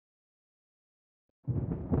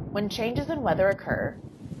When changes in weather occur,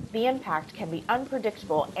 the impact can be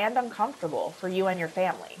unpredictable and uncomfortable for you and your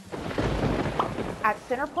family. At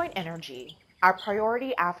CenterPoint Energy, our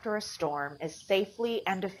priority after a storm is safely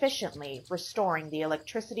and efficiently restoring the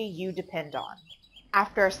electricity you depend on.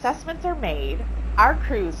 After assessments are made, our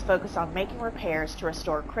crews focus on making repairs to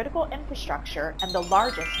restore critical infrastructure and the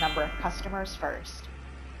largest number of customers first.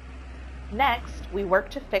 Next, we work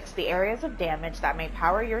to fix the areas of damage that may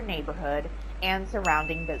power your neighborhood and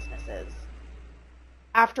surrounding businesses.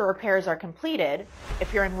 After repairs are completed,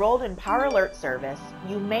 if you're enrolled in Power Alert service,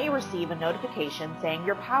 you may receive a notification saying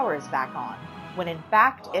your power is back on, when in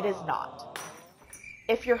fact it is not.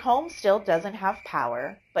 If your home still doesn't have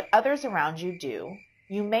power, but others around you do,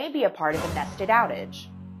 you may be a part of a nested outage.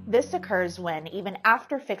 This occurs when, even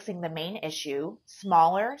after fixing the main issue,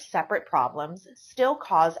 smaller, separate problems still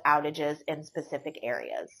cause outages in specific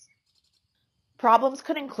areas. Problems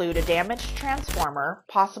could include a damaged transformer,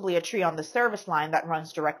 possibly a tree on the service line that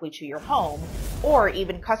runs directly to your home, or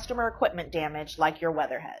even customer equipment damage like your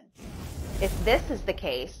weatherhead. If this is the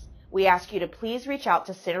case, we ask you to please reach out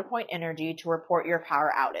to CenterPoint Energy to report your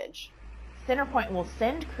power outage. CenterPoint will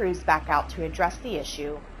send crews back out to address the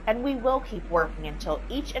issue, and we will keep working until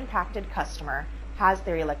each impacted customer has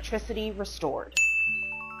their electricity restored.